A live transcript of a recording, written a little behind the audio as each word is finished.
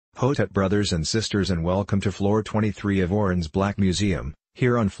Hotep brothers and sisters, and welcome to floor 23 of Woronin's Black Museum.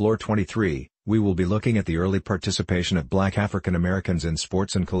 Here on floor 23, we will be looking at the early participation of Black African Americans in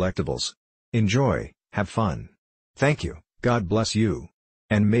sports and collectibles. Enjoy, have fun. Thank you, God bless you.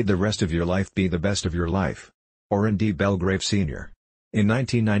 And may the rest of your life be the best of your life. Woronin D. Belgrave Sr. In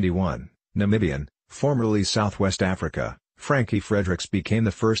 1991, Namibian, formerly Southwest Africa, Frankie Fredericks became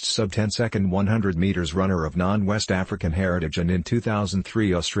the first sub-10 second 100 meters runner of non-West African heritage, and in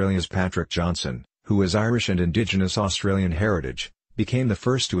 2003 Australia's Patrick Johnson, who is Irish and Indigenous Australian heritage, became the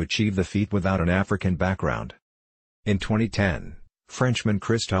first to achieve the feat without an African background. In 2010, Frenchman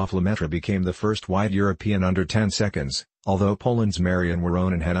Christophe Lemaitre became the first white European under 10 seconds, although Poland's Marian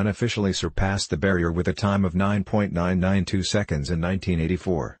Woronin had unofficially surpassed the barrier with a time of 9.992 seconds in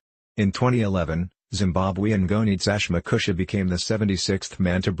 1984. In 2011, Zimbabwean Ngonidzashe Makusha became the 76th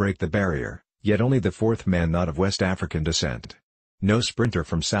man to break the barrier, yet only the 4th man not of West African descent. No sprinter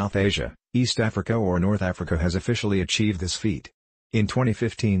from South Asia, East Africa or North Africa has officially achieved this feat. In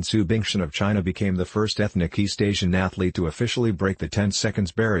 2015, Su Bingtian of China became the first ethnic East Asian athlete to officially break the 10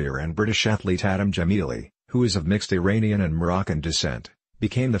 seconds barrier, and British athlete Adam Gemili, who is of mixed Iranian and Moroccan descent,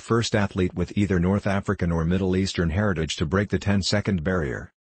 became the first athlete with either North African or Middle Eastern heritage to break the 10-second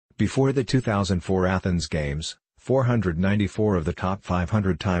barrier. Before the 2004 Athens Games, 494 of the top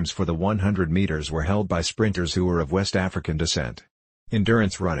 500 times for the 100 meters were held by sprinters who were of West African descent.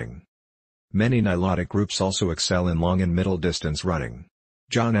 Endurance running. Many Nilotic groups also excel in long and middle distance running.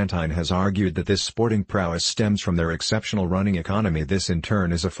 John Antine has argued that this sporting prowess stems from their exceptional running economy. This in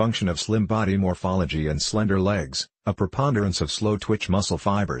turn is a function of slim body morphology and slender legs, a preponderance of slow-twitch muscle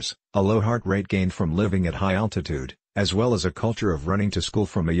fibers, a low heart rate gained from living at high altitude, as well as a culture of running to school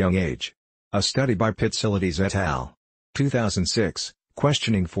from a young age. A study by Pitsiladis et al. 2006,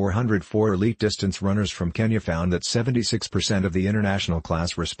 questioning 404 elite distance runners from Kenya, found that 76% of the international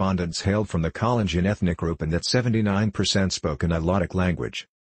class respondents hailed from the Kalenjin ethnic group and that 79% spoke a Nilotic language.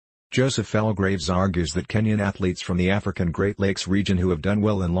 Joseph L. Graves argues that Kenyan athletes from the African Great Lakes region who have done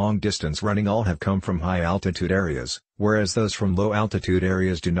well in long-distance running all have come from high-altitude areas, whereas those from low-altitude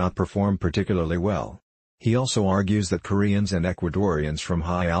areas do not perform particularly well. He also argues that Koreans and Ecuadorians from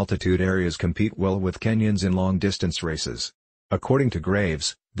high-altitude areas compete well with Kenyans in long-distance races. According to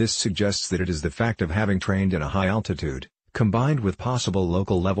Graves, this suggests that it is the fact of having trained in a high altitude, combined with possible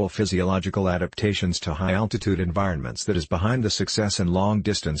local-level physiological adaptations to high-altitude environments, that is behind the success in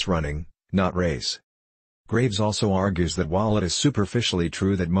long-distance running, not race. Graves also argues that while it is superficially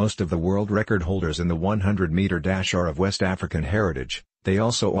true that most of the world record holders in the 100-meter dash are of West African heritage, they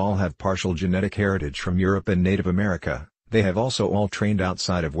also all have partial genetic heritage from Europe and Native America. They have also all trained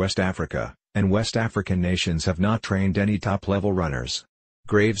outside of West Africa, and West African nations have not trained any top-level runners.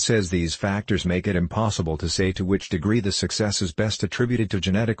 Graves says these factors make it impossible to say to which degree the success is best attributed to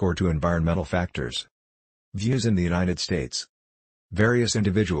genetic or to environmental factors. Views in the United States. Various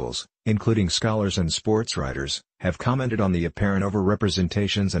individuals, including scholars and sports writers, have commented on the apparent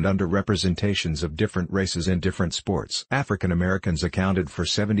overrepresentations and underrepresentations of different races in different sports. African Americans accounted for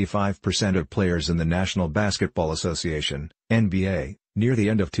 75% of players in the National Basketball Association, NBA, near the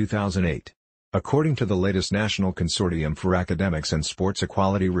end of 2008. According to the latest National Consortium for Academics and Sports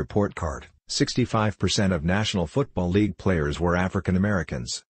Equality report card, 65% of National Football League players were African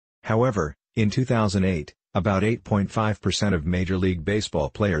Americans. However, in 2008, about 8.5% of Major League Baseball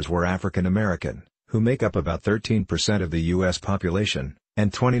players were African American, who make up about 13% of the U.S. population,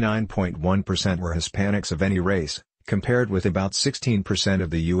 and 29.1% were Hispanics of any race, compared with about 16%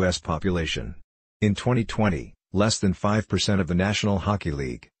 of the U.S. population. In 2020, less than 5% of the National Hockey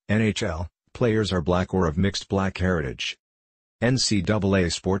League, NHL, players are black or of mixed black heritage. NCAA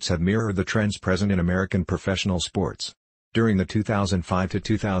sports have mirrored the trends present in American professional sports. During the 2005 to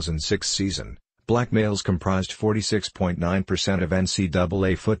 2006 season, black males comprised 46.9% of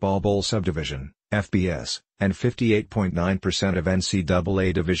NCAA Football Bowl Subdivision, FBS, and 58.9% of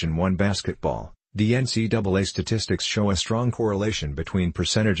NCAA Division I basketball. The NCAA statistics show a strong correlation between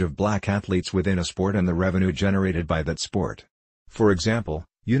percentage of black athletes within a sport and the revenue generated by that sport. For example,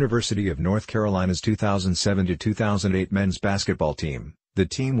 University of North Carolina's 2007 to 2008 men's basketball team, the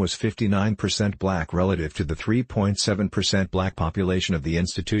team was 59% black relative to the 3.7% black population of the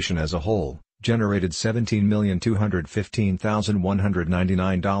institution as a whole, generated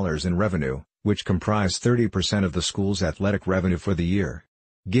 $17,215,199 in revenue, which comprised 30% of the school's athletic revenue for the year.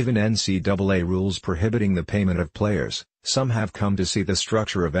 Given NCAA rules prohibiting the payment of players, some have come to see the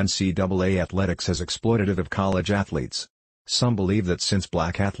structure of NCAA athletics as exploitative of college athletes. Some believe that since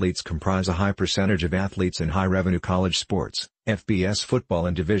black athletes comprise a high percentage of athletes in high-revenue college sports, FBS football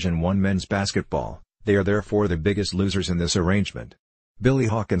and Division I men's basketball, they are therefore the biggest losers in this arrangement. Billy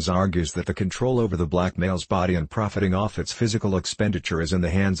Hawkins argues that the control over the black male's body and profiting off its physical expenditure is in the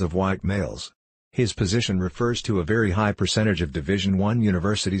hands of white males. His position refers to a very high percentage of Division I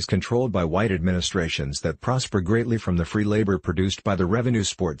universities controlled by white administrations that prosper greatly from the free labor produced by the revenue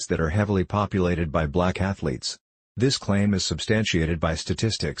sports that are heavily populated by black athletes. This claim is substantiated by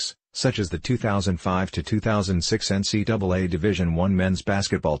statistics, such as the 2005 to 2006 NCAA Division I men's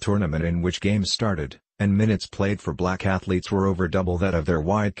basketball tournament in which games started, and minutes played for black athletes were over double that of their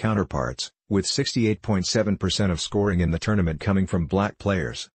white counterparts, with 68.7% of scoring in the tournament coming from black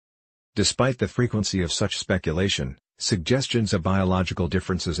players. Despite the frequency of such speculation, suggestions of biological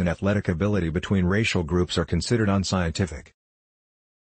differences in athletic ability between racial groups are considered unscientific.